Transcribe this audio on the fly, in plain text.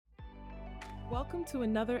Welcome to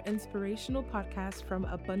another inspirational podcast from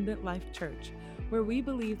Abundant Life Church, where we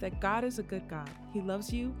believe that God is a good God. He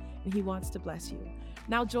loves you and He wants to bless you.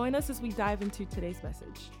 Now join us as we dive into today's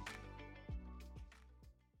message.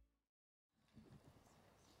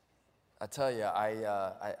 I tell you,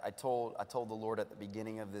 I told the Lord at the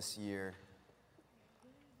beginning of this year,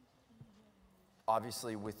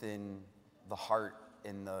 obviously within the heart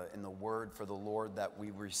in the word for the Lord that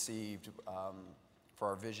we received for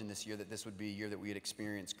our vision this year, that this would be a year that we had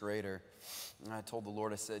experienced greater. And I told the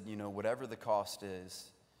Lord, I said, whatever the cost is,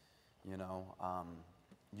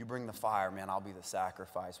 you bring the fire, man, I'll be the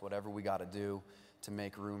sacrifice. Whatever we got to do to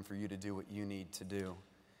make room for you to do what you need to do.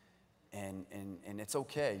 And it's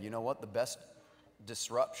okay. You know what? The best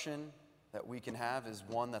disruption that we can have is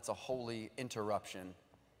one that's a holy interruption.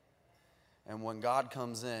 And when God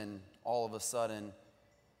comes in, all of a sudden,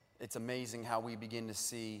 it's amazing how we begin to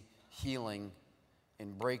see healing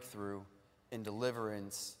and breakthrough and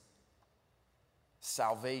deliverance,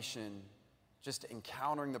 salvation, just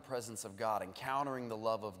encountering the presence of God, encountering the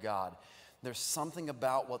love of God. There's something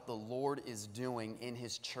about what the Lord is doing in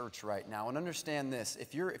His church right now. And understand this,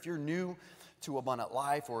 if you're new to Abundant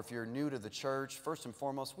Life, or if you're new to the church, first and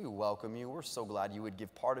foremost, we welcome you. We're so glad you would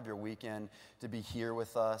give part of your weekend to be here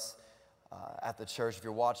with us at the church. If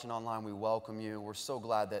you're watching online, we welcome you. We're so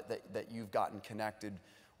glad that you've gotten connected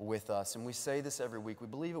with us. And we say this every week. We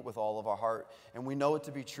believe it with all of our heart, and we know it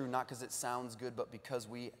to be true, not because it sounds good, but because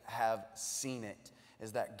we have seen it,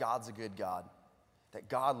 is that God's a good God, that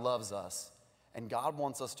God loves us, and God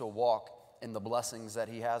wants us to walk in the blessings that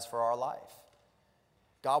He has for our life.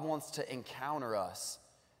 God wants to encounter us,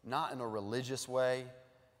 not in a religious way,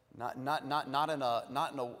 not in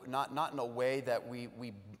a way that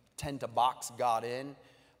we tend to box God in,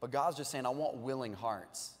 but God's just saying, I want willing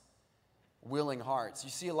hearts. Willing hearts. You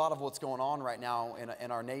see a lot of what's going on right now in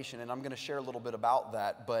our nation, and I'm going to share a little bit about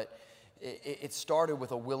that, but it started with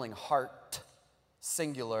a willing heart,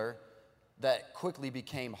 singular, that quickly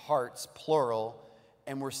became hearts, plural,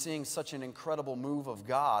 and we're seeing such an incredible move of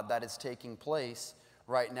God that is taking place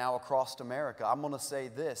right now across America. I'm going to say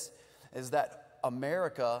this, is that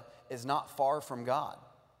America is not far from God.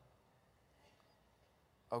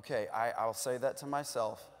 Okay, I'll say that to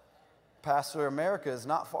myself. Pastor, America is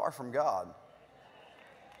not far from God.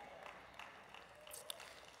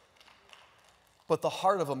 But the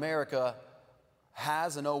heart of America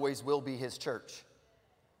has and always will be His church.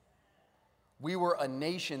 We were a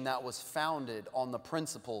nation that was founded on the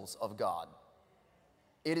principles of God.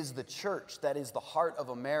 It is the church that is the heart of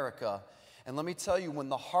America. And let me tell you, when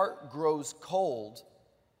the heart grows cold,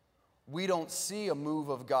 we don't see a move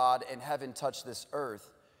of God and heaven touch this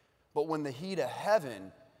earth. But when the heat of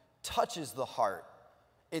heaven touches the heart,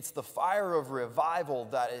 it's the fire of revival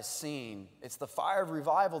that is seen. It's the fire of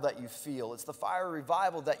revival that you feel. It's the fire of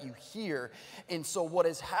revival that you hear. And so what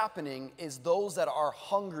is happening is those that are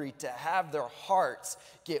hungry to have their hearts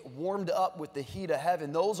get warmed up with the heat of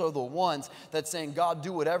heaven, those are the ones that saying, God,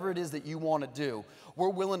 do whatever it is that you want to do. We're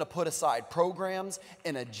willing to put aside programs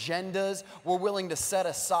and agendas. We're willing to set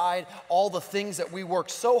aside all the things that we work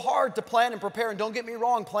so hard to plan and prepare. And don't get me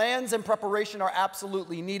wrong, plans and preparation are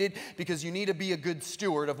absolutely needed because you need to be a good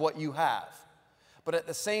steward of what you have. But at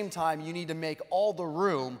the same time, you need to make all the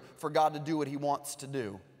room for God to do what He wants to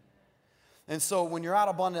do. And so when you're at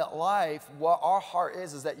Abundant Life, what our heart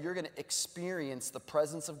is that you're going to experience the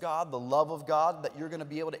presence of God, the love of God, that you're going to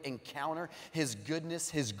be able to encounter His goodness,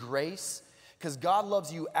 His grace. Because God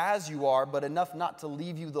loves you as you are, but enough not to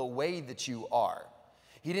leave you the way that you are.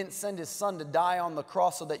 He didn't send His Son to die on the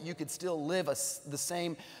cross so that you could still live the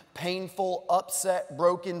same painful, upset,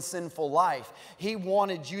 broken, sinful life. He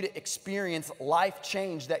wanted you to experience life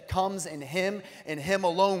change that comes in Him and Him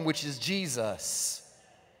alone, which is Jesus.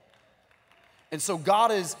 And so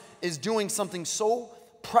God is doing something so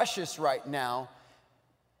precious right now,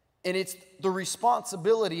 and it's the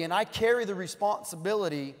responsibility, and I carry the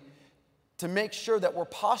responsibility to make sure that we're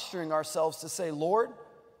posturing ourselves to say, Lord,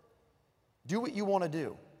 do what you want to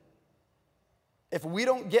do. If we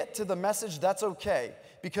don't get to the message, that's okay.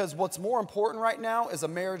 Because what's more important right now is a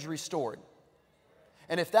marriage restored.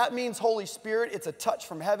 And if that means Holy Spirit, it's a touch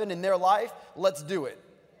from heaven in their life, let's do it.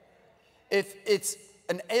 If it's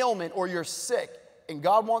an ailment or you're sick and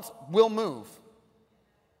God wants, we'll move.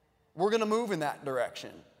 We're going to move in that direction.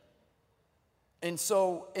 And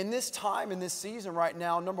so in this time, in this season right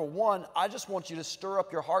now, number one, I just want you to stir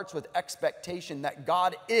up your hearts with expectation that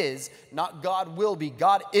God is, not God will be,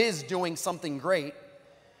 God is doing something great.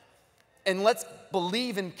 And let's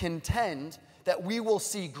believe and contend that we will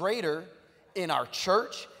see greater in our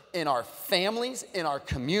church, in our families, in our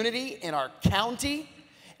community, in our county,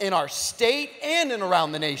 in our state and in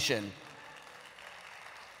around the nation.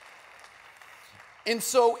 And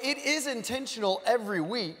so it is intentional every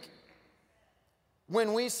week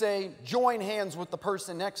when we say, join hands with the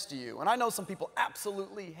person next to you. And I know some people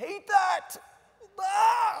absolutely hate that.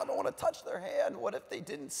 I don't want to touch their hand. What if they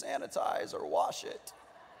didn't sanitize or wash it?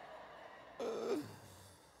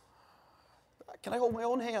 Can I hold my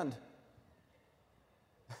own hand?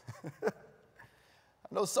 I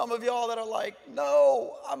know some of y'all that are like,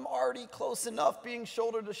 no, I'm already close enough being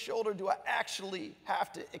shoulder to shoulder. Do I actually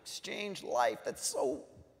have to exchange life? That's so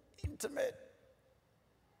intimate.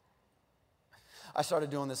 I started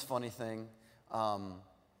doing this funny thing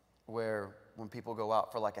where when people go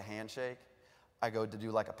out for like a handshake, I go to do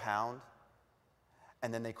like a pound,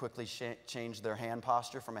 and then they quickly change their hand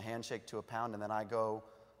posture from a handshake to a pound, and then I go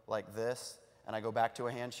like this, and I go back to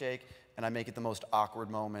a handshake, and I make it the most awkward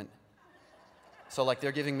moment. So like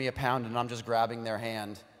they're giving me a pound, and I'm just grabbing their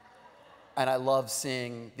hand, and I love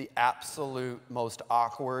seeing the absolute most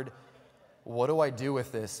awkward, what do I do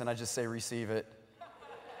with this? And I just say, receive it.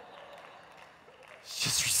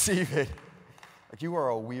 Just receive it. Like, you are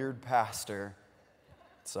a weird pastor.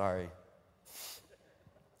 Sorry.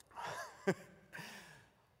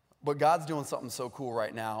 But God's doing something so cool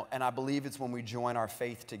right now, and I believe it's when we join our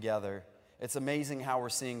faith together. It's amazing how we're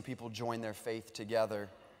seeing people join their faith together.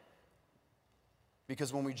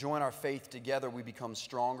 Because when we join our faith together, we become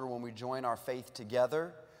stronger. When we join our faith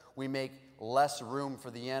together, we make less room for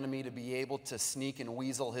the enemy to be able to sneak and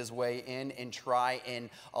weasel his way in and try and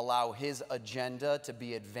allow his agenda to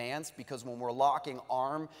be advanced. Because when we're locking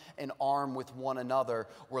arm in arm with one another,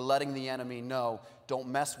 we're letting the enemy know, don't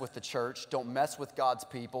mess with the church, don't mess with God's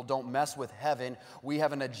people, don't mess with heaven. We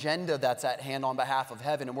have an agenda that's at hand on behalf of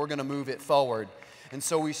heaven, and we're going to move it forward. And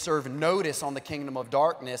so we serve notice on the kingdom of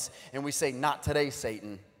darkness, and we say, not today,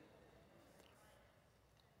 Satan.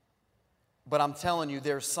 But I'm telling you,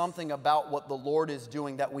 there's something about what the Lord is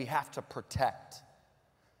doing that we have to protect.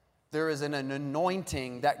 There is an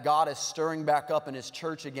anointing that God is stirring back up in his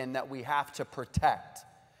church again that we have to protect.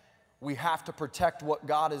 We have to protect what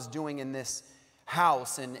God is doing in this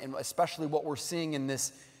house, and especially what we're seeing in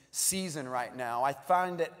this season right now. I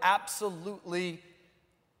find it absolutely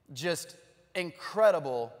just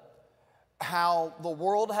incredible how the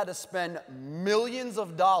world had to spend millions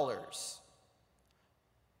of dollars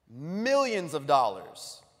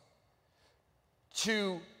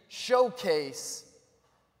to showcase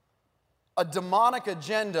a demonic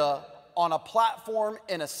agenda on a platform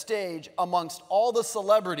and a stage amongst all the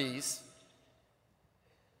celebrities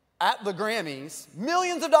at the Grammys,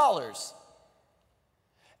 millions of dollars.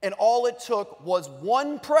 And all it took was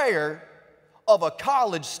one prayer of a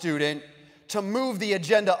college student to move the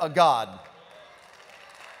agenda of God.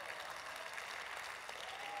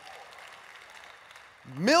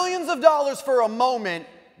 Millions of dollars for a moment,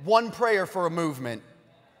 one prayer for a movement.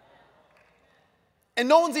 And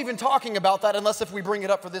no one's even talking about that unless if we bring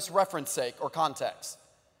it up for this reference sake or context.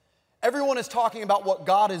 Everyone is talking about what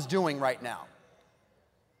God is doing right now.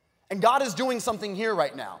 And God is doing something here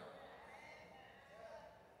right now.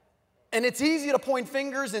 And it's easy to point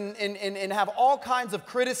fingers and have all kinds of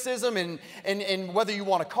criticism and whether you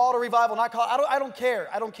want to call it a revival or not call it. I don't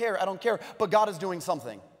care. But God is doing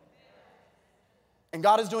something. And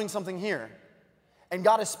God is doing something here. And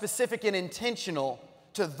God is specific and intentional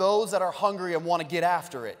to those that are hungry and want to get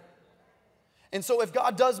after it. And so if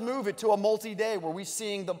God does move it to a multi-day where we're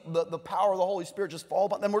seeing the power of the Holy Spirit just fall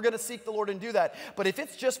upon, then we're going to seek the Lord and do that. But if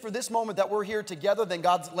it's just for this moment that we're here together, then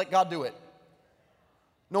let God do it.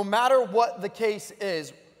 No matter what the case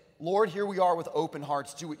is, Lord, here we are with open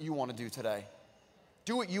hearts. Do what you want to do today.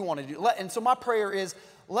 Do what you want to do. And so my prayer is,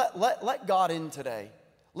 let God in today.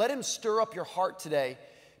 Let him stir up your heart today,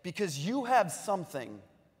 because you have something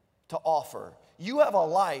to offer. You have a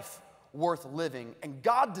life worth living, and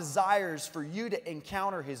God desires for you to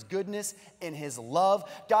encounter his goodness and his love.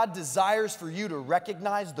 God desires for you to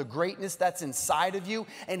recognize the greatness that's inside of you,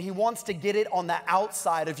 and he wants to get it on the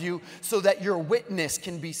outside of you so that your witness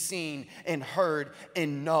can be seen and heard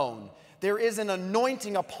and known. There is an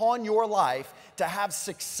anointing upon your life to have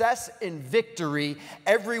success and victory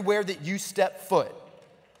everywhere that you step foot.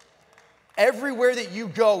 Everywhere that you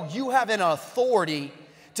go, you have an authority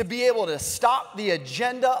to be able to stop the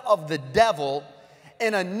agenda of the devil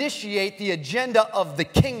and initiate the agenda of the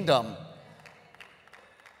kingdom.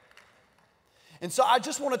 And so I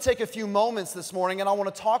just want to take a few moments this morning, and I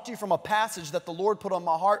want to talk to you from a passage that the Lord put on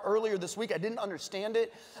my heart earlier this week. I didn't understand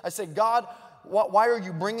it. I said, God, why are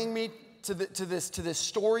you bringing me to this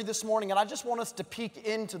story this morning? And I just want us to peek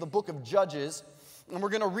into the book of Judges, and we're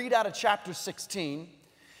going to read out of chapter 16.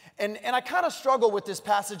 And I kind of struggle with this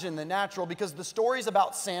passage in the natural because the story's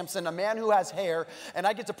about Samson, a man who has hair, and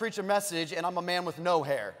I get to preach a message and I'm a man with no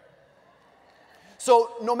hair.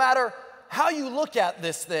 So no matter how you look at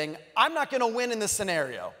this thing, I'm not going to win in this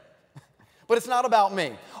scenario. But it's not about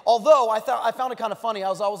me. Although I found it kind of funny. I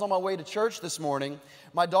was on my way to church this morning.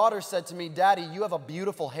 My daughter said to me, "Daddy, you have a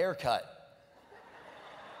beautiful haircut."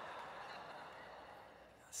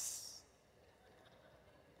 Yes.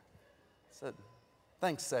 I said,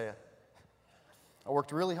 "Thanks, Saya. I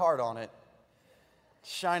worked really hard on it.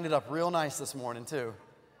 Shined it up real nice this morning, too."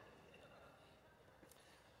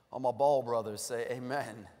 All my ball brothers say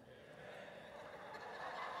amen.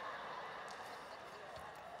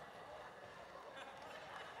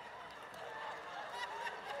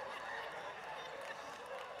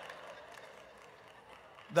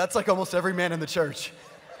 That's like almost every man in the church.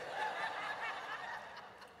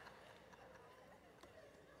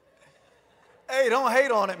 Hey, don't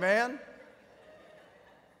hate on it, man.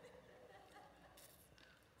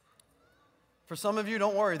 For some of you,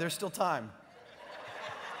 don't worry, there's still time.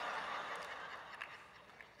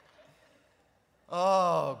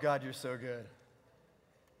 Oh, God, you're so good.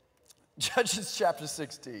 Judges chapter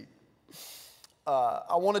 16.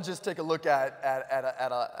 I want to just take a look at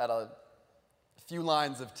a few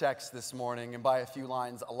lines of text this morning, and by a few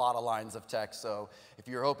lines, a lot of lines of text. So if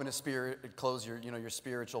you're hoping to close your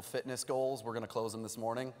spiritual fitness goals, we're going to close them this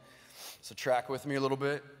morning. So track with me a little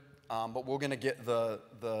bit, but we're going to get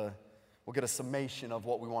we'll get a summation of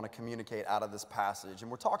what we want to communicate out of this passage,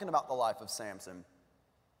 and we're talking about the life of Samson.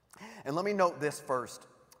 And let me note this first: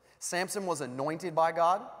 Samson was anointed by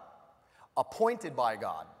God, appointed by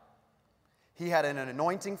God. He had an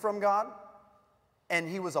anointing from God, and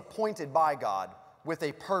he was appointed by God with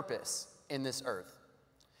a purpose in this earth.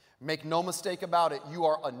 Make no mistake about it, you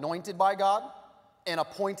are anointed by God and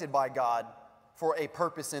appointed by God for a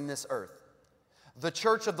purpose in this earth. The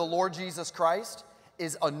church of the Lord Jesus Christ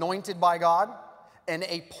is anointed by God and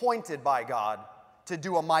appointed by God to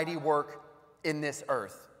do a mighty work in this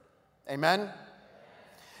earth. Amen?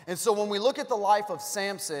 And so when we look at the life of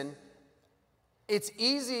Samson, it's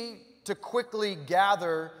easy to quickly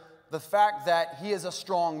gather the fact that he is a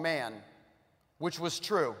strong man, which was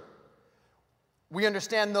true. We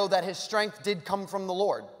understand, though, that his strength did come from the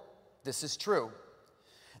Lord. This is true.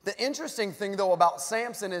 The interesting thing, though, about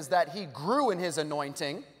Samson is that he grew in his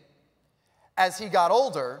anointing as he got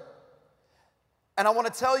older. And I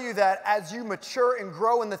want to tell you that as you mature and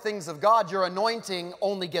grow in the things of God, your anointing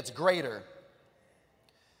only gets greater.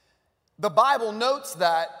 The Bible notes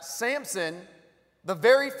that Samson, the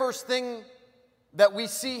very first thing that we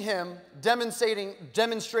see him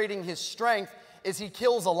demonstrating his strength is he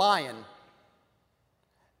kills a lion.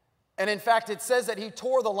 And in fact, it says that he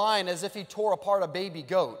tore the lion as if he tore apart a baby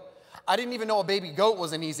goat. I didn't even know a baby goat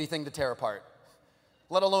was an easy thing to tear apart,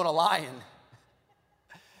 let alone a lion.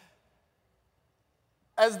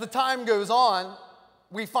 As the time goes on,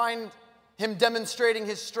 we find him demonstrating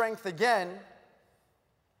his strength again,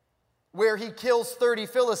 where he kills 30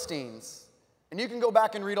 Philistines. And you can go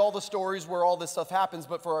back and read all the stories where all this stuff happens,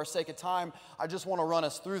 but for our sake of time, I just want to run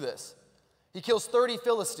us through this. He kills 30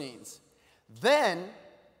 Philistines. Then,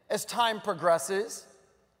 as time progresses,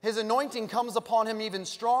 his anointing comes upon him even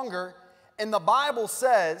stronger, and the Bible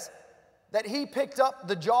says that he picked up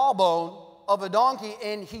the jawbone of a donkey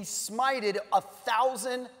and he smited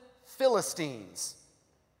 1,000 Philistines.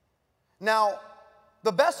 Now,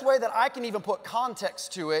 the best way that I can even put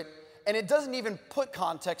context to it, and it doesn't even put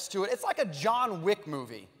context to it, it's like a John Wick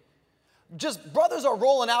movie. Just brothers are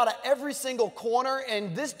rolling out at every single corner,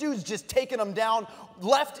 and this dude's just taking them down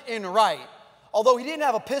left and right. Although he didn't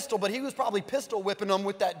have a pistol, but he was probably pistol whipping them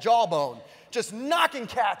with that jawbone, just knocking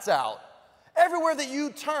cats out. Everywhere that you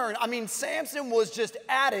turn, I mean, Samson was just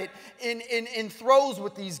at it in throws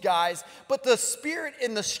with these guys, but the spirit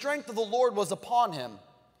and the strength of the Lord was upon him.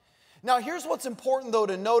 Now, here's what's important, though,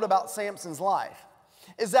 to note about Samson's life,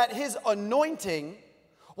 is that his anointing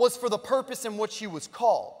was for the purpose in which he was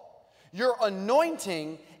called. Your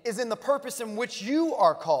anointing is in the purpose in which you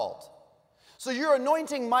are called. So your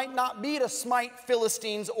anointing might not be to smite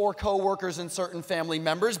Philistines or co-workers and certain family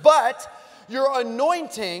members, but your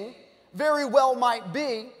anointing very well might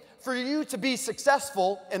be for you to be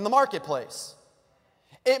successful in the marketplace.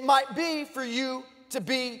 It might be for you to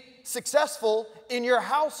be successful in your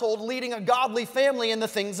household, leading a godly family in the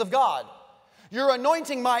things of God. Your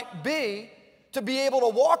anointing might be to be able to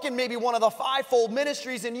walk in maybe one of the fivefold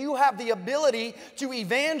ministries, and you have the ability to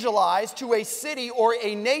evangelize to a city or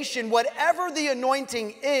a nation. Whatever the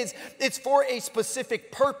anointing is, it's for a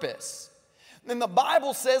specific purpose. And the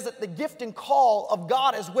Bible says that the gift and call of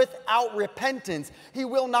God is without repentance. He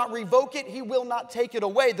will not revoke it. He will not take it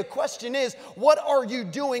away. The question is, what are you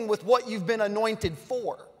doing with what you've been anointed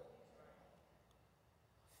for?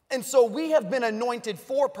 And so we have been anointed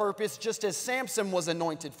for purpose, just as Samson was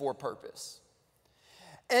anointed for purpose.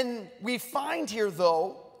 And we find here,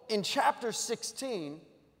 though, in chapter 16,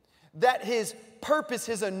 that his purpose,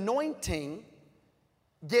 his anointing,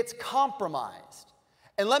 gets compromised.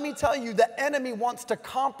 And let me tell you, the enemy wants to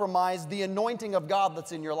compromise the anointing of God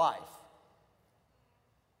that's in your life.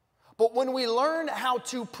 But when we learn how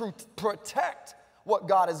to protect what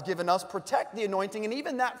God has given us, protect the anointing, and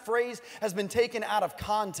even that phrase has been taken out of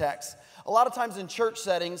context. A lot of times in church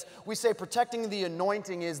settings, we say protecting the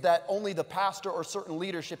anointing is that only the pastor or certain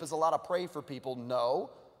leadership is allowed to pray for people.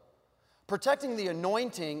 No. Protecting the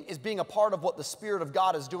anointing is being a part of what the Spirit of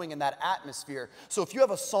God is doing in that atmosphere. So if you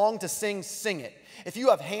have a song to sing, sing it. If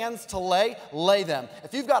you have hands to lay, lay them.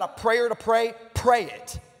 If you've got a prayer to pray, pray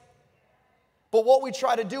it. But what we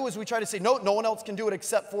try to do is we try to say, no one else can do it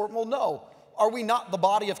except for it. Well, no. Are we not the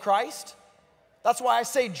body of Christ? That's why I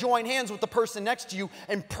say join hands with the person next to you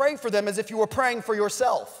and pray for them as if you were praying for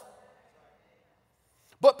yourself.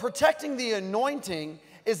 But protecting the anointing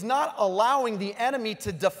is not allowing the enemy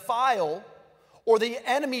to defile or the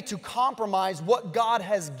enemy to compromise what God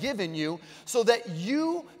has given you so that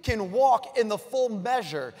you can walk in the full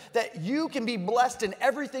measure, that you can be blessed in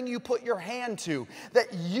everything you put your hand to,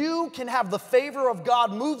 that you can have the favor of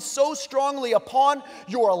God move so strongly upon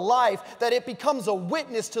your life that it becomes a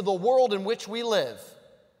witness to the world in which we live.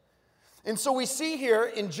 And so we see here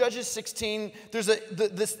in Judges 16, there's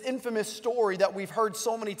this infamous story that we've heard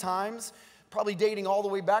so many times, probably dating all the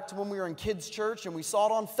way back to when we were in kids' church and we saw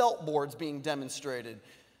it on felt boards being demonstrated.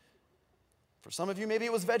 For some of you, maybe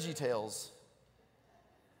it was Veggie Tales.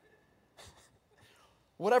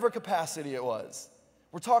 Whatever capacity it was.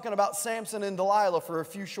 We're talking about Samson and Delilah for a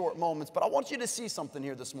few short moments, but I want you to see something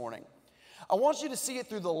here this morning. I want you to see it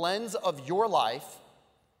through the lens of your life,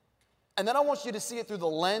 and then I want you to see it through the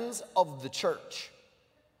lens of the church.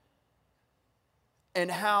 And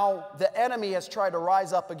how the enemy has tried to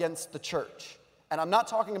rise up against the church. And I'm not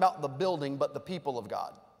talking about the building, but the people of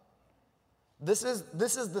God. This is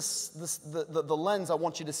the lens I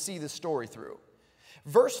want you to see this story through.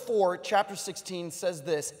 Verse 4, chapter 16 says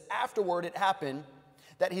this, afterward it happened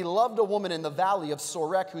that he loved a woman in the valley of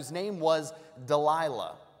Sorek whose name was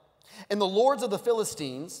Delilah. And the lords of the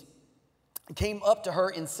Philistines came up to her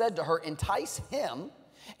and said to her, entice him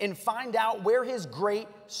and find out where his great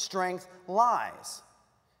strength lies,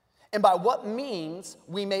 and by what means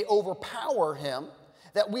we may overpower him,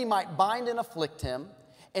 that we might bind and afflict him,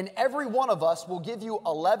 and every one of us will give you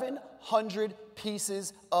 1,100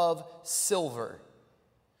 pieces of silver.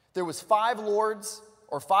 There was 5 lords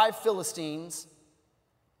or 5 Philistines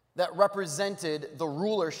that represented the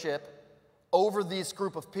rulership over this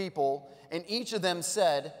group of people, and each of them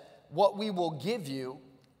said, what we will give you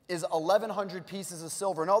is 1,100 pieces of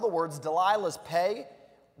silver. In other words, Delilah's pay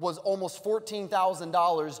was almost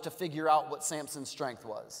 $14,000 to figure out what Samson's strength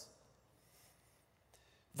was.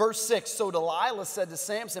 Verse 6, so Delilah said to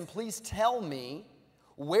Samson, please tell me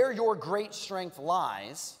where your great strength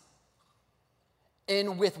lies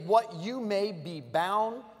and with what you may be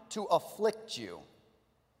bound to afflict you.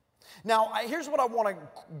 Now, here's what I want to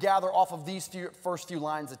gather off of these first few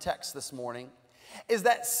lines of text this morning, is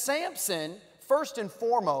that Samson, first and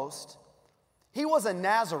foremost, he was a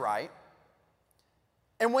Nazirite,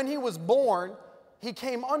 and when he was born, he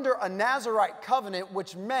came under a Nazirite covenant,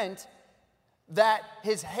 which meant that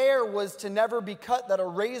his hair was to never be cut, that a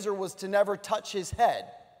razor was to never touch his head.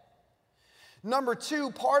 Number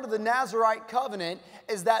 2, part of the Nazirite covenant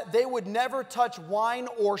is that they would never touch wine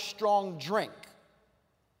or strong drink.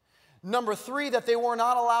 Number 3, that they were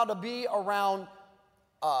not allowed to be around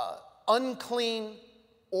unclean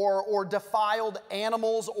or defiled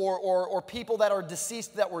animals or people that are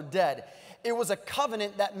deceased that were dead. It was a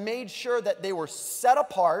covenant that made sure that they were set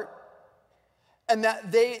apart and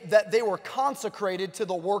that they were consecrated to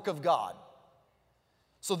the work of God.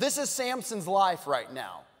 So this is Samson's life right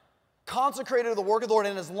now. Consecrated to the work of the Lord,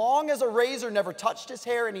 and as long as a razor never touched his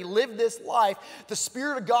hair and he lived this life, the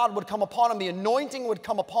Spirit of God would come upon him, the anointing would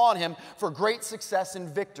come upon him for great success and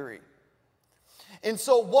victory. And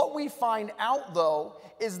so what we find out, though,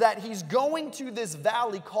 is that he's going to this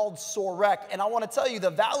valley called Sorek. And I want to tell you,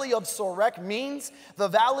 the valley of Sorek means the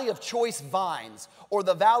valley of choice vines or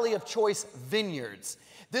the valley of choice vineyards.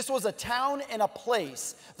 This was a town and a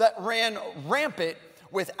place that ran rampant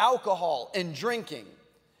with alcohol and drinking.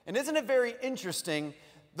 And isn't it very interesting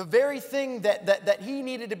the very thing that he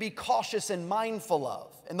needed to be cautious and mindful of.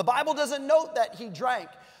 And the Bible doesn't note that he drank,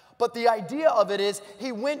 but the idea of it is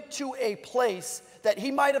he went to a place that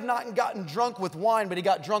he might have not gotten drunk with wine, but he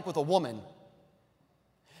got drunk with a woman.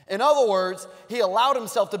 In other words, he allowed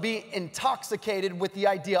himself to be intoxicated with the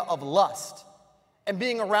idea of lust and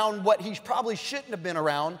being around what he probably shouldn't have been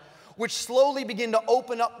around, which slowly began to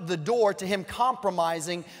open up the door to him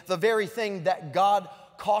compromising the very thing that God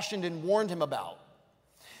cautioned and warned him about.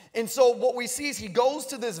 And so what we see is he goes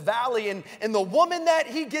to this valley, and the woman that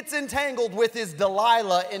he gets entangled with is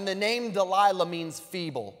Delilah, and the name Delilah means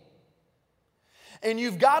feeble. And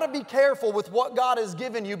you've got to be careful with what God has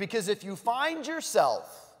given you, because if you find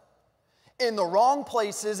yourself in the wrong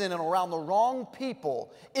places and around the wrong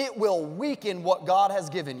people, it will weaken what God has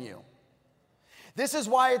given you. This is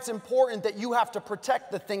why it's important that you have to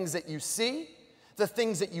protect the things that you see, the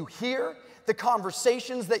things that you hear, the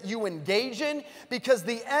conversations that you engage in, because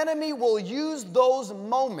the enemy will use those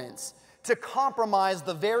moments to compromise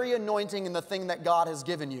the very anointing and the thing that God has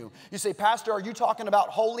given you. You say, Pastor, are you talking about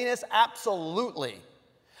holiness? Absolutely.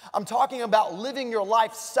 I'm talking about living your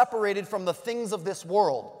life separated from the things of this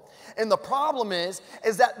world. And the problem is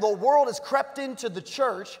that the world has crept into the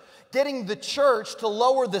church, getting the church to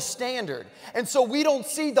lower the standard. And so we don't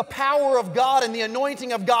see the power of God and the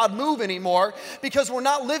anointing of God move anymore, because we're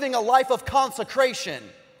not living a life of consecration.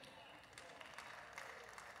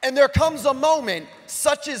 And there comes a moment,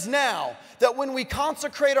 such as now, that when we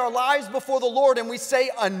consecrate our lives before the Lord and we say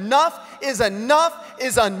enough is enough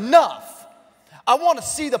is enough. I want to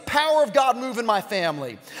see the power of God move in my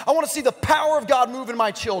family. I want to see the power of God move in my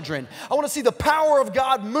children. I want to see the power of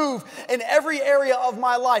God move in every area of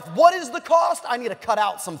my life. What is the cost? I need to cut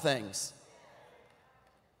out some things.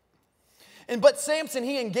 But Samson,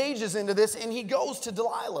 he engages into this, and he goes to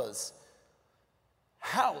Delilah's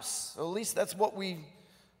house. Or at least that's what we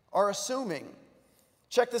are assuming.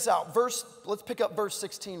 Check this out. Let's pick up verse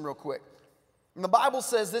 16 real quick. And the Bible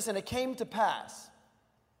says this, and it came to pass.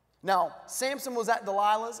 Now, Samson was at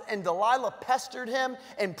Delilah's, and Delilah pestered him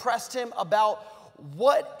and pressed him about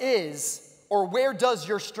what is or where does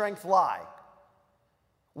your strength lie?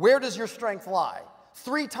 Where does your strength lie?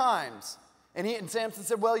 3 times. And Samson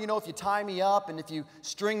said, well, if you tie me up, and if you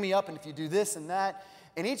string me up, and if you do this and that.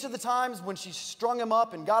 And each of the times when she strung him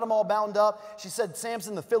up and got him all bound up, she said,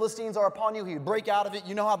 Samson, the Philistines are upon you. He would break out of it.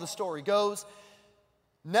 You know how the story goes.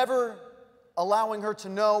 Never allowing her to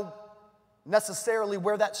know necessarily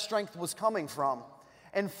where that strength was coming from.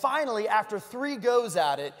 And finally, after 3 goes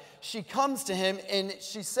at it, she comes to him, and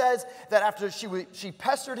she says that after she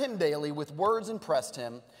pestered him daily with words and pressed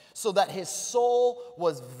him, so that his soul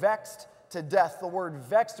was vexed to death. The word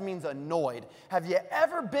vexed means annoyed. Have you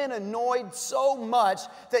ever been annoyed so much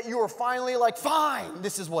that you were finally like, fine,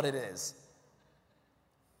 this is what it is?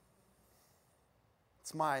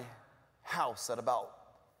 It's my house at about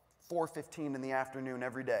 4:15 in the afternoon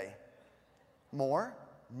every day. More.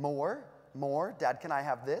 Dad, can I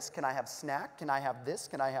have this? Can I have snack? Can I have this?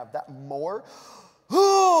 Can I have that? More.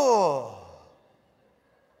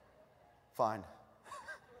 Fine.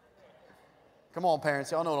 Come on,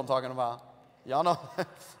 parents. Y'all know what I'm talking about. Y'all know.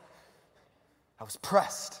 I was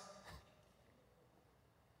pressed.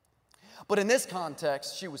 But in this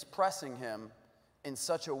context, she was pressing him in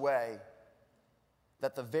such a way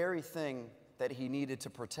that the very thing that he needed to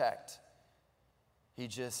protect, he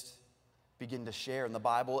just begin to share. In the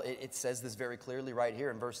Bible, it says this very clearly right here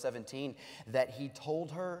in verse 17, that he told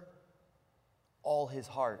her all his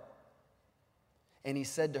heart. And he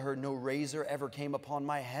said to her, no razor ever came upon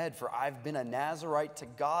my head, for I've been a Nazirite to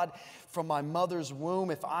God from my mother's womb.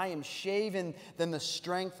 If I am shaven, then the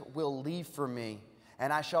strength will leave from me,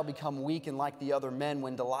 and I shall become weak and like the other men.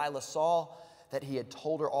 When Delilah saw that he had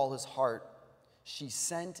told her all his heart, she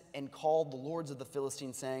sent and called the lords of the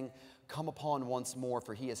Philistines, saying, come upon once more,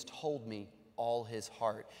 for he has told me all his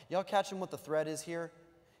heart. Y'all catching what the thread is here?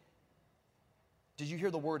 Did you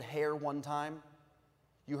hear the word hair one time?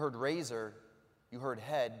 You heard razor, you heard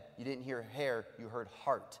head, you didn't hear hair, you heard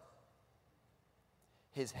heart.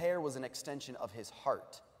 His hair was an extension of his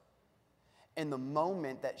heart. And the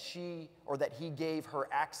moment that he gave her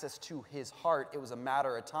access to his heart, it was a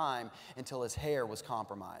matter of time until his hair was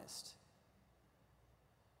compromised.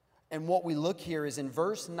 And what we look here is in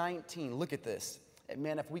verse 19. Look at this. And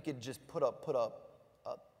man, if we could just put a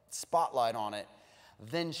spotlight on it.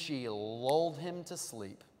 Then she lulled him to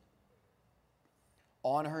sleep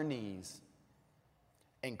on her knees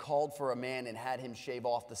and called for a man and had him shave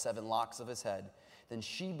off the 7 locks of his head. Then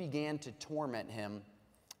she began to torment him,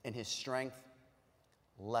 and his strength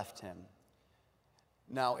left him.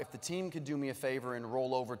 Now, if the team could do me a favor and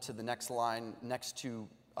roll over to the next line next to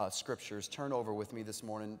scriptures. Turn over with me this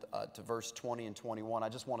morning to verse 20 and 21. I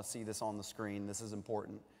just want to see this on the screen. This is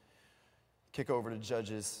important. Kick over to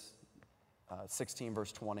Judges 16,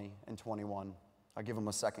 verse 20 and 21. I'll give them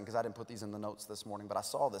a second because I didn't put these in the notes this morning, but I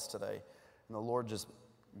saw this today, and the Lord just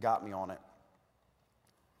got me on it.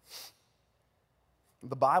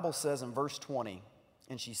 The Bible says in verse 20,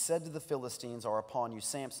 "And she said to the Philistines, are upon you,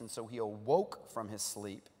 Samson. So he awoke from his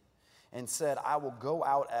sleep and said, I will go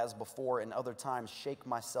out as before, and other times shake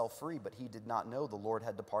myself free. But he did not know the Lord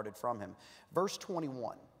had departed from him." Verse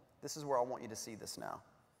 21, this is where I want you to see this now.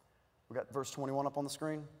 We got verse 21 up on the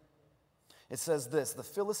screen. It says this, "The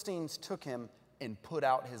Philistines took him and put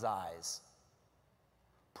out his eyes."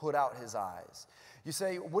 Put out his eyes. You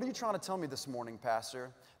say, what are you trying to tell me this morning,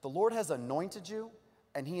 Pastor? The Lord has anointed you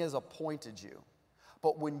and he has appointed you.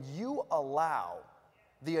 But when you allow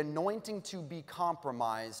the anointing to be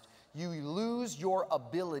compromised, you lose your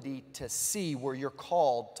ability to see where you're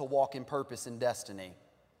called to walk in purpose and destiny.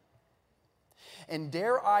 And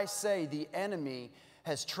dare I say, the enemy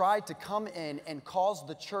has tried to come in and cause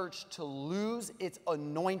the church to lose its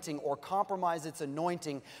anointing or compromise its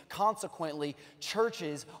anointing. Consequently,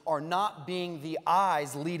 churches are not being the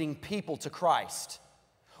eyes leading people to Christ.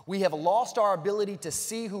 We have lost our ability to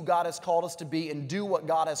see who God has called us to be and do what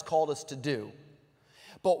God has called us to do.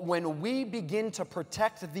 But when we begin to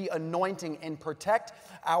protect the anointing and protect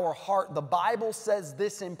our heart, the Bible says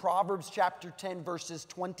this in Proverbs chapter 10, verses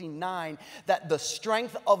 29, that the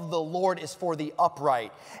strength of the Lord is for the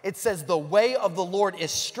upright. It says the way of the Lord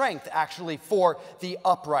is strength, actually, for the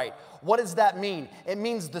upright. What does that mean? It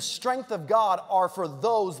means the strength of God are for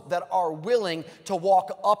those that are willing to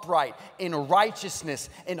walk upright in righteousness,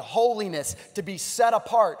 in holiness, to be set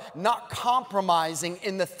apart, not compromising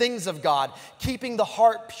in the things of God, keeping the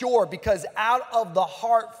heart pure, because out of the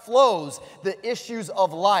heart flows the issues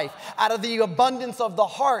of life. Out of the abundance of the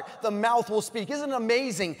heart, the mouth will speak. Isn't it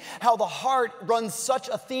amazing how the heart runs such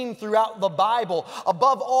a theme throughout the Bible?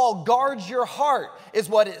 Above all, guard your heart is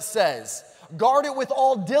what it says. Guard it with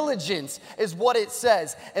all diligence is what it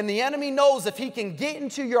says. And the enemy knows if he can get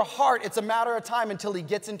into your heart, it's a matter of time until he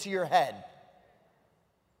gets into your head.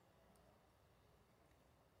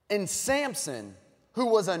 And Samson, who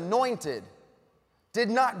was anointed, did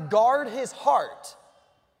not guard his heart.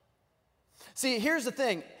 See, here's the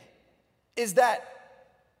thing, is that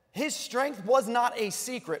his strength was not a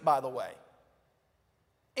secret, by the way.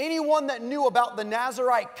 Anyone that knew about the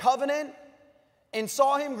Nazirite covenant and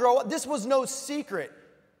saw him grow up, this was no secret.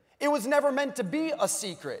 It was never meant to be a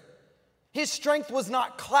secret. His strength was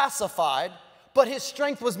not classified, but his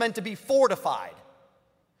strength was meant to be fortified.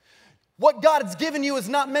 What God has given you is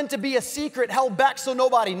not meant to be a secret held back so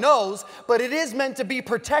nobody knows, but it is meant to be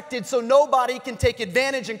protected so nobody can take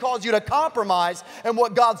advantage and cause you to compromise in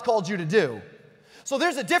what God's called you to do. So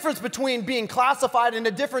there's a difference between being classified and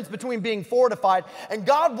a difference between being fortified. And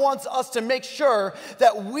God wants us to make sure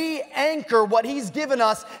that we anchor what He's given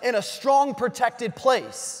us in a strong, protected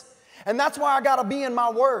place. And that's why I got to be in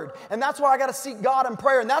my word. And that's why I got to seek God in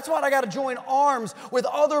prayer. And that's why I got to join arms with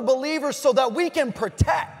other believers so that we can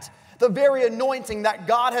protect the very anointing that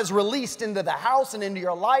God has released into the house and into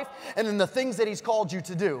your life and in the things that He's called you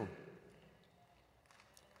to do.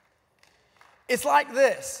 It's like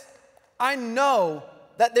this. I know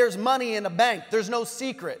that there's money in a bank. There's no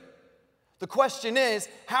secret. The question is,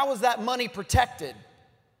 how is that money protected?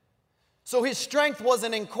 So his strength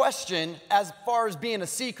wasn't in question as far as being a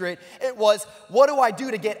secret. It was, what do I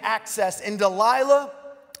do to get access? And Delilah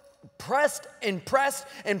pressed and pressed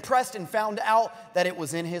and pressed and found out that it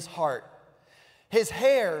was in his heart. His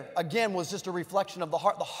hair, again, was just a reflection of the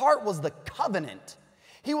heart. The heart was the covenant.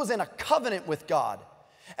 He was in a covenant with God.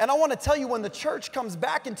 And I want to tell you, when the church comes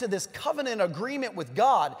back into this covenant agreement with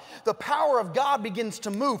God, the power of God begins to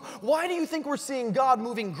move. Why do you think we're seeing God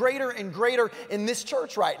moving greater and greater in this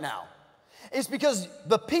church right now? It's because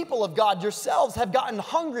the people of God, yourselves, have gotten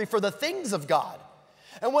hungry for the things of God.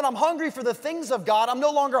 And when I'm hungry for the things of God, I'm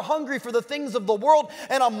no longer hungry for the things of the world,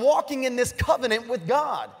 and I'm walking in this covenant with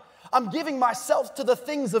God. I'm giving myself to the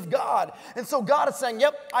things of God. And so God is saying,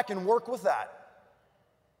 yep, I can work with that.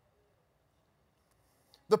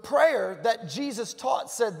 The prayer that Jesus taught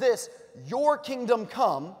said this, your kingdom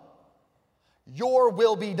come, your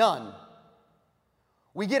will be done.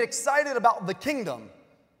 We get excited about the kingdom.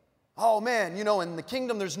 Oh man, in the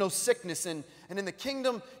kingdom there's no sickness, and in the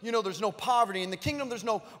kingdom, there's no poverty. In the kingdom there's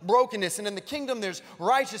no brokenness, and in the kingdom there's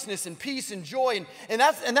righteousness and peace and joy, and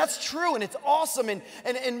that's true, and it's awesome,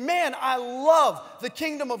 and man, I love the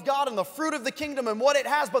kingdom of God and the fruit of the kingdom and what it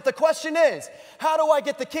has, but the question is, how do I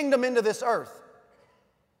get the kingdom into this earth?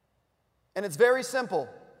 And it's very simple.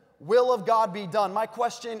 will of God be done. My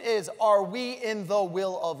question is, are we in the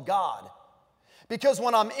will of God? Because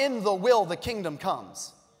when I'm in the will, the kingdom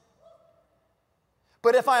comes.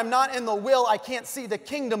 But if I am not in the will, I can't see the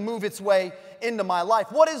kingdom move its way into my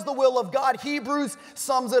life. What is the will of God? Hebrews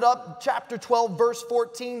sums it up, chapter 12, verse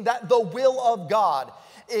 14, that the will of God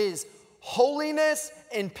is holiness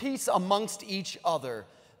and peace amongst each other.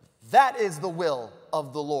 That is the will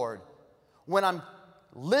of the Lord. When I'm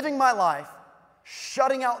living my life,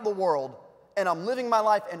 shutting out the world, and I'm living my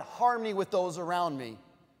life in harmony with those around me.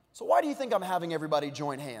 So why do you think I'm having everybody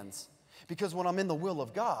join hands? Because when I'm in the will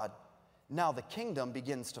of God, now the kingdom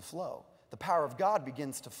begins to flow. The power of God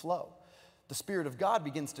begins to flow. The Spirit of God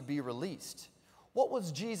begins to be released. What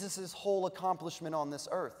was Jesus' whole accomplishment on this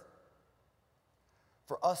earth?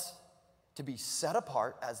 For us to be set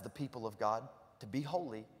apart as the people of God, to be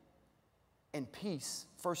holy, and peace,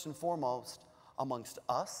 first and foremost, amongst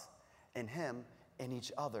us and Him and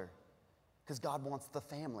each other. Because God wants the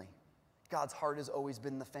family. God's heart has always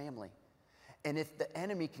been the family. And if the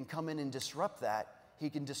enemy can come in and disrupt that, he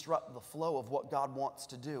can disrupt the flow of what God wants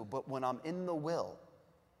to do. But when I'm in the will,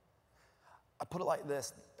 I put it like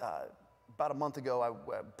this. About a month ago, I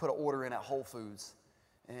put an order in at Whole Foods.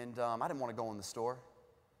 And I didn't want to go in the store.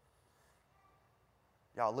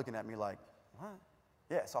 Y'all looking at me like, what?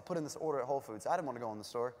 Yeah, so I put in this order at Whole Foods. I didn't want to go in the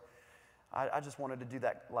store. I just wanted to do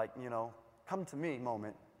that, like, come to me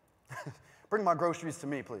moment. Bring my groceries to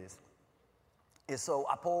me, please. And so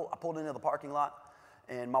I pulled into the parking lot,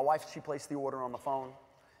 and my wife, she placed the order on the phone.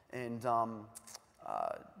 And,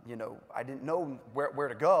 I didn't know where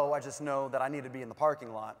to go. I just know that I needed to be in the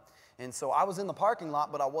parking lot. And so I was in the parking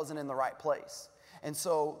lot, but I wasn't in the right place. And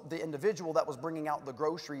so the individual that was bringing out the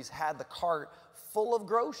groceries had the cart full of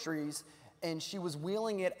groceries, and she was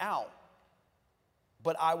wheeling it out.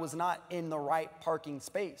 But I was not in the right parking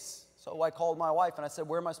space. So I called my wife and I said,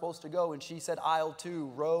 where am I supposed to go? And she said, aisle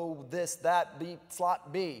 2, row this, that, B,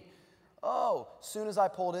 slot B. Oh, as soon as I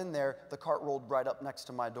pulled in there, the cart rolled right up next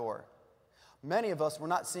to my door. Many of us, we're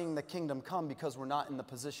not seeing the kingdom come because we're not in the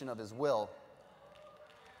position of His will.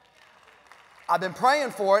 I've been praying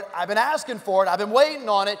for it. I've been asking for it. I've been waiting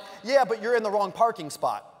on it. Yeah, but you're in the wrong parking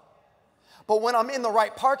spot. But when I'm in the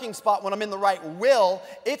right parking spot, when I'm in the right will,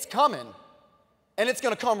 it's coming. And it's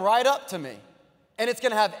going to come right up to me. And it's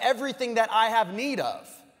going to have everything that I have need of.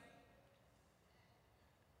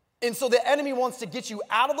 And so the enemy wants to get you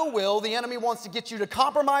out of the will. The enemy wants to get you to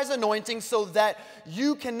compromise anointing so that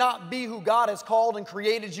you cannot be who God has called and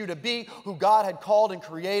created you to be, who God had called and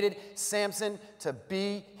created Samson to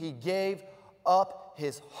be. He gave up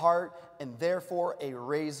his heart, and therefore a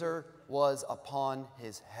razor was upon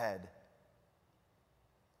his head.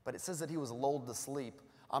 But it says that he was lulled to sleep.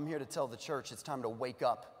 I'm here to tell the church it's time to wake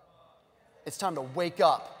up. It's time to wake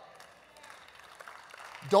up.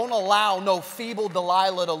 Don't allow no feeble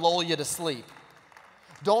Delilah to lull you to sleep.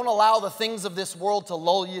 Don't allow the things of this world to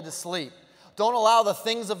lull you to sleep. Don't allow the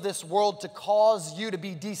things of this world to cause you to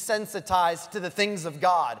be desensitized to the things of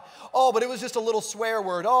God. Oh, but it was just a little swear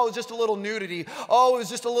word. Oh, it was just a little nudity. Oh, it was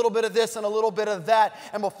just a little bit of this and a little bit of that.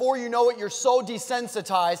 And before you know it, you're so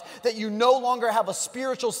desensitized that you no longer have a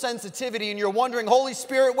spiritual sensitivity and you're wondering, Holy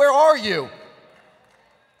Spirit, where are you?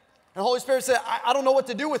 And Holy Spirit said, I don't know what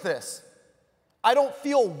to do with this. I don't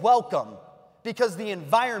feel welcome because the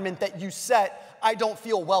environment that you set, I don't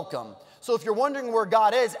feel welcome. So if you're wondering where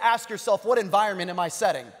God is, ask yourself, what environment am I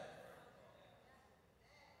setting?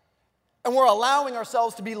 And we're allowing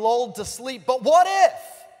ourselves to be lulled to sleep. But what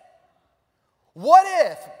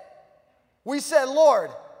if we said, Lord,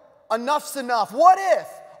 enough's enough? What if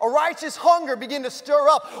a righteous hunger began to stir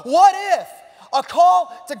up? What if a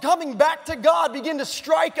call to coming back to God begin to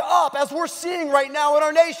strike up as we're seeing right now in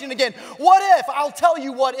our nation again? What if? I'll tell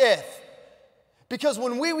you what if. Because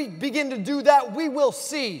when we begin to do that, we will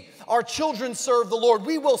see our children serve the Lord.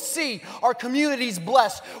 We will see our communities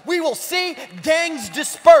blessed. We will see gangs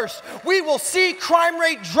dispersed. We will see crime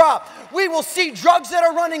rate drop. We will see drugs that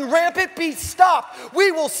are running rampant be stopped.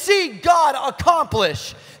 We will see God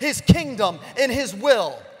accomplish His kingdom and His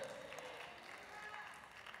will.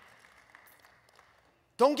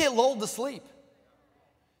 Don't get lulled to sleep.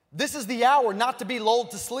 This is the hour not to be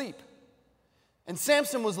lulled to sleep. And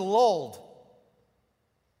Samson was lulled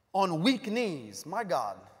on weak knees. My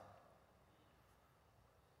God.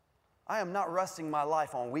 I am not resting my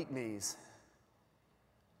life on weak knees.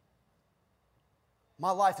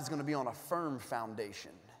 My life is going to be on a firm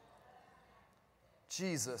foundation.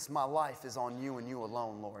 Jesus, my life is on you and you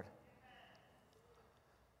alone, Lord.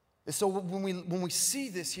 So when we see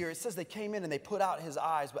this here, it says they came in and they put out his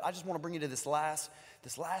eyes. But I just want to bring you to this last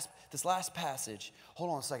passage.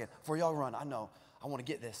 Hold on a second. Before y'all run, I want to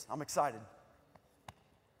get this. I'm excited.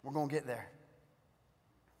 We're going to get there.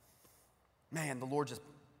 Man, the Lord just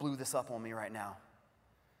blew this up on me right now.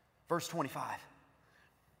 Verse 25.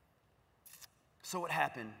 So it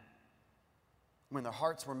happened when their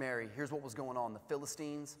hearts were merry. Here's what was going on. The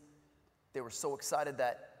Philistines, they were so excited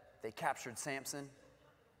that they captured Samson,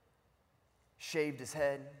 shaved his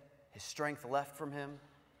head, his strength left from him.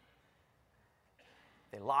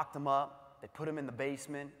 They locked him up. They put him in the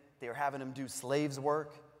basement. They were having him do slaves'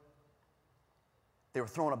 work. They were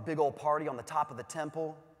throwing a big old party on the top of the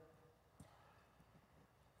temple.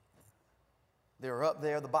 They were up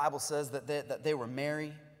there. The Bible says that they were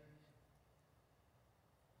merry.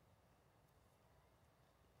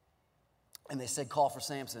 And they said, call for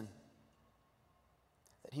Samson,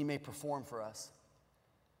 that he may perform for us.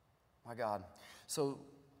 My God. So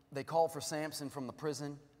they called for Samson from the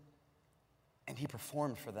prison, and he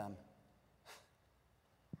performed for them.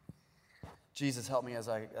 Jesus, help me as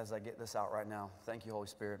I get this out right now. Thank you, Holy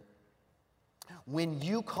Spirit. When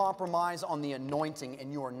you compromise on the anointing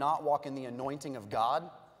and you are not walking the anointing of God,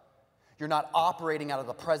 you're not operating out of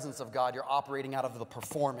the presence of God, you're operating out of the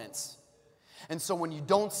performance. And so when you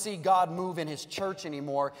don't see God move in His church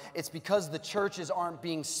anymore, it's because the churches aren't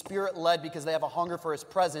being Spirit-led because they have a hunger for His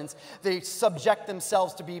presence. They subject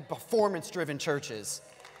themselves to be performance-driven churches.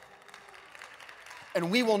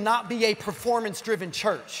 And we will not be a performance-driven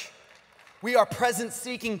church. We are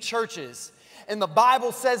presence-seeking churches. And the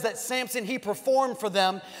Bible says that Samson, he performed for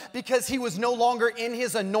them because he was no longer in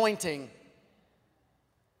his anointing.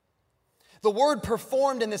 The word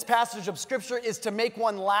performed in this passage of Scripture is to make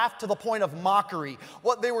one laugh to the point of mockery.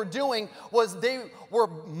 What they were doing was they were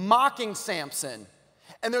mocking Samson.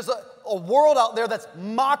 And there's a world out there that's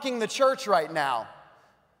mocking the church right now.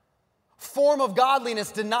 Form of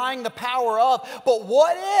godliness, denying the power of. But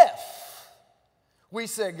what if we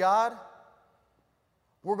said, God,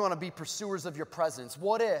 we're going to be pursuers of your presence?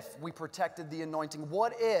 What if we protected the anointing?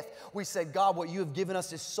 What if we said, God, what you have given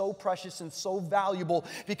us is so precious and so valuable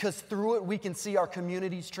because through it we can see our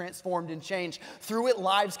communities transformed and changed. Through it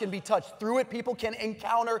lives can be touched. Through it people can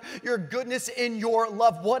encounter your goodness in your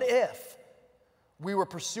love. What if we were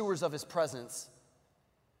pursuers of his presence?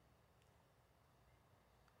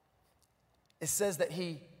 It says that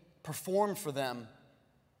he performed for them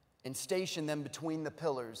and stationed them between the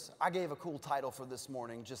pillars. I gave a cool title for this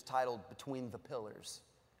morning, just titled Between the Pillars.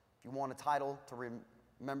 If you want a title to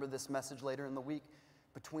remember this message later in the week,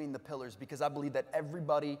 Between the Pillars, because I believe that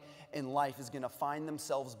everybody in life is going to find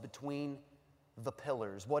themselves between the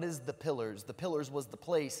pillars. What is the pillars? The pillars was the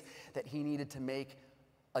place that he needed to make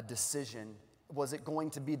a decision. Was it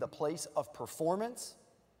going to be the place of performance,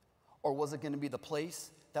 or was it going to be the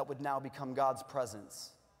place that would now become God's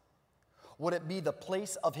presence? Would it be the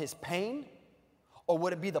place of his pain, or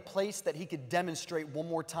would it be the place that he could demonstrate one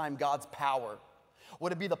more time God's power?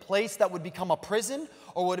 Would it be the place that would become a prison,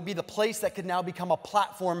 or would it be the place that could now become a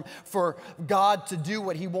platform for God to do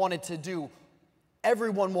what he wanted to do?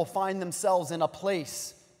 Everyone will find themselves in a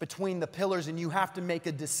place between the pillars, and you have to make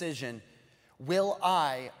a decision. Will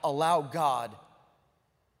I allow God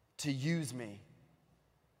to use me?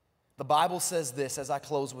 The Bible says this, as I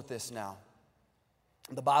close with this now.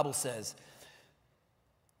 The Bible says,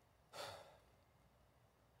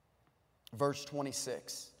 verse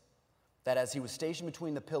 26, that as he was stationed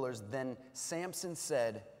between the pillars, then Samson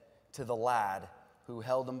said to the lad who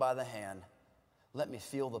held him by the hand, let me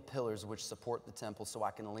feel the pillars which support the temple so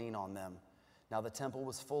I can lean on them. Now the temple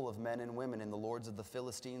was full of men and women, and the lords of the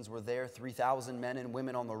Philistines were there, 3,000 men and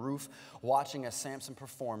women on the roof, watching as Samson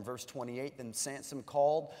performed. Verse 28, then Samson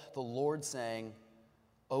called the Lord, saying,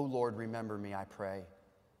 O Lord, remember me, I pray.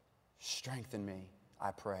 Strengthen me,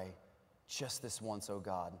 I pray, just this once, O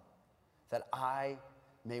God, that I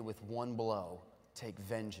may with one blow take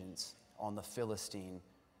vengeance on the Philistine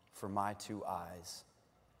for my 2 eyes.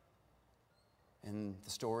 And the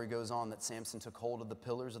story goes on that Samson took hold of the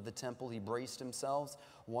pillars of the temple. He braced himself,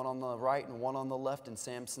 one on the right and one on the left. And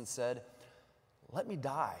Samson said, let me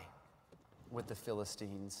die with the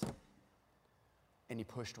Philistines. And he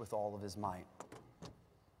pushed with all of his might.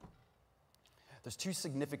 There's 2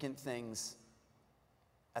 significant things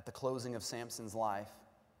at the closing of Samson's life.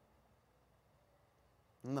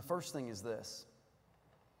 And the first thing is this.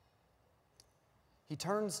 He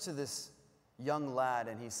turns to this young lad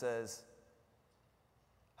and he says,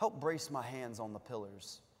 help brace my hands on the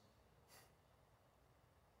pillars.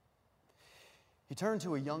 He turned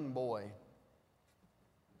to a young boy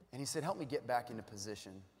and he said, help me get back into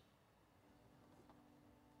position.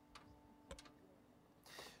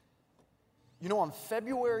 You know, on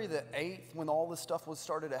February the 8th, when all this stuff was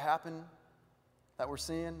started to happen that we're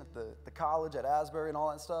seeing at the college at Asbury and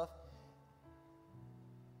all that stuff,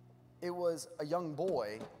 it was a young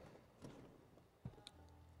boy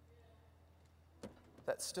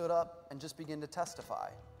that stood up and just began to testify.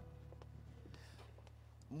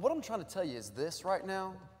 What I'm trying to tell you is this right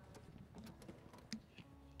now,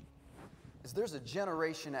 is there's a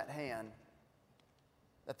generation at hand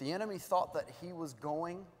that the enemy thought that he was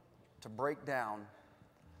going to break down.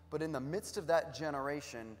 But in the midst of that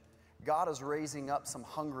generation, God is raising up some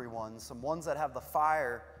hungry ones, some ones that have the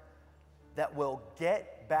fire that will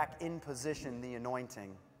get back in position the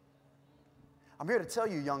anointing. I'm here to tell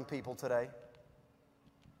you, young people, today,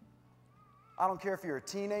 I don't care if you're a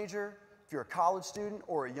teenager, if you're a college student,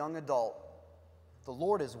 or a young adult, the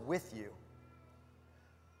Lord is with you.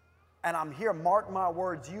 And I'm here, mark my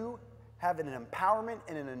words, you have an empowerment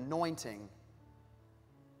and an anointing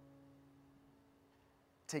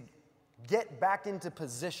to get back into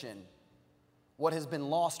position what has been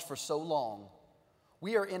lost for so long.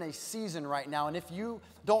 We are in a season right now, and if you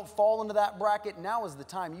don't fall into that bracket, now is the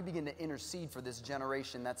time you begin to intercede for this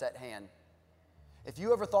generation that's at hand. If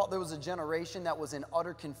you ever thought there was a generation that was in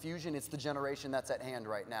utter confusion, it's the generation that's at hand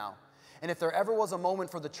right now. And if there ever was a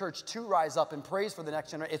moment for the church to rise up and praise for the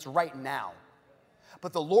next generation, it's right now.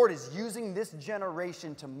 But the Lord is using this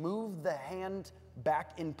generation to move the hand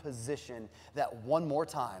back in position that one more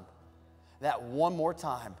time,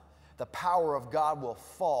 the power of God will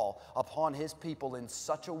fall upon His people in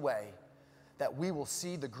such a way that we will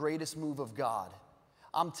see the greatest move of God.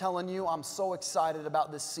 I'm telling you, I'm so excited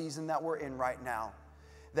about this season that we're in right now,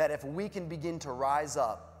 that if we can begin to rise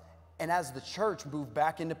up and as the church move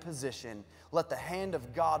back into position, let the hand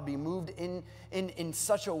of God be moved in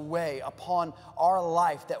such a way upon our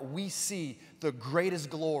life that we see the greatest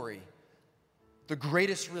glory, the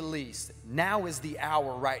greatest release. Now is the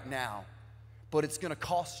hour right now. But it's going to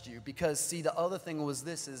cost you, because, see, the other thing was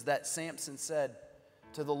this, is that Samson said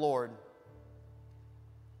to the Lord,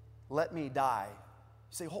 let me die.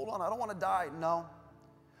 You say, hold on, I don't want to die. No.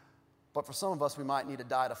 But for some of us, we might need to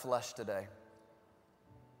die to flesh today.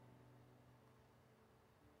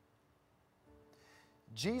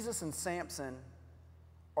 Jesus and Samson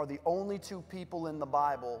are the only two people in the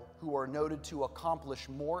Bible who are noted to accomplish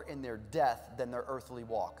more in their death than their earthly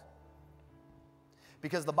walk.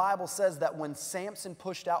 Because the Bible says that when Samson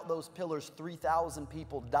pushed out those pillars, 3,000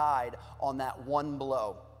 people died on that one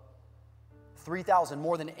blow. 3,000,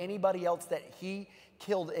 more than anybody else that he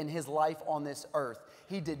killed in his life on this earth.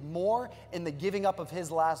 He did more in the giving up of his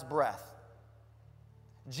last breath.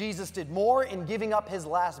 Jesus did more in giving up his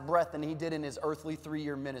last breath than he did in his earthly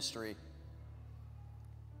 3-year ministry.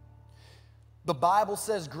 The Bible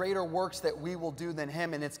says greater works that we will do than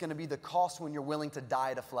him, and it's going to be the cost when you're willing to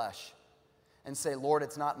die to flesh and say, Lord,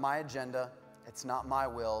 it's not my agenda, it's not my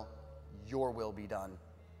will, your will be done.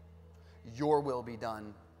 Your will be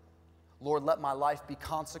done. Lord, let my life be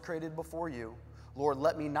consecrated before you. Lord,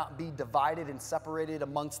 let me not be divided and separated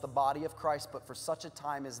amongst the body of Christ, but for such a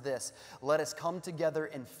time as this, let us come together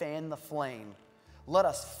and fan the flame. Let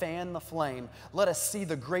us fan the flame. Let us see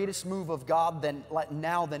the greatest move of God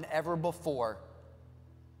now than ever before.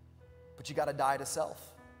 But you got to die to self.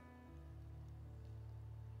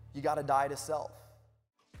 You got to die to self.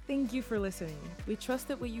 Thank you for listening. We trust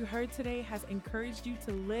that what you heard today has encouraged you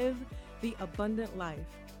to live the abundant life.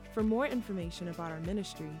 For more information about our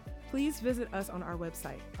ministry, please visit us on our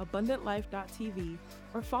website, abundantlife.tv,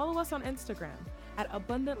 or follow us on Instagram at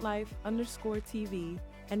abundantlife_TV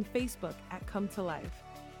and Facebook at Come to Life.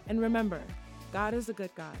 And remember, God is a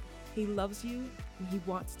good God. He loves you and He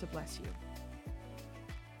wants to bless you.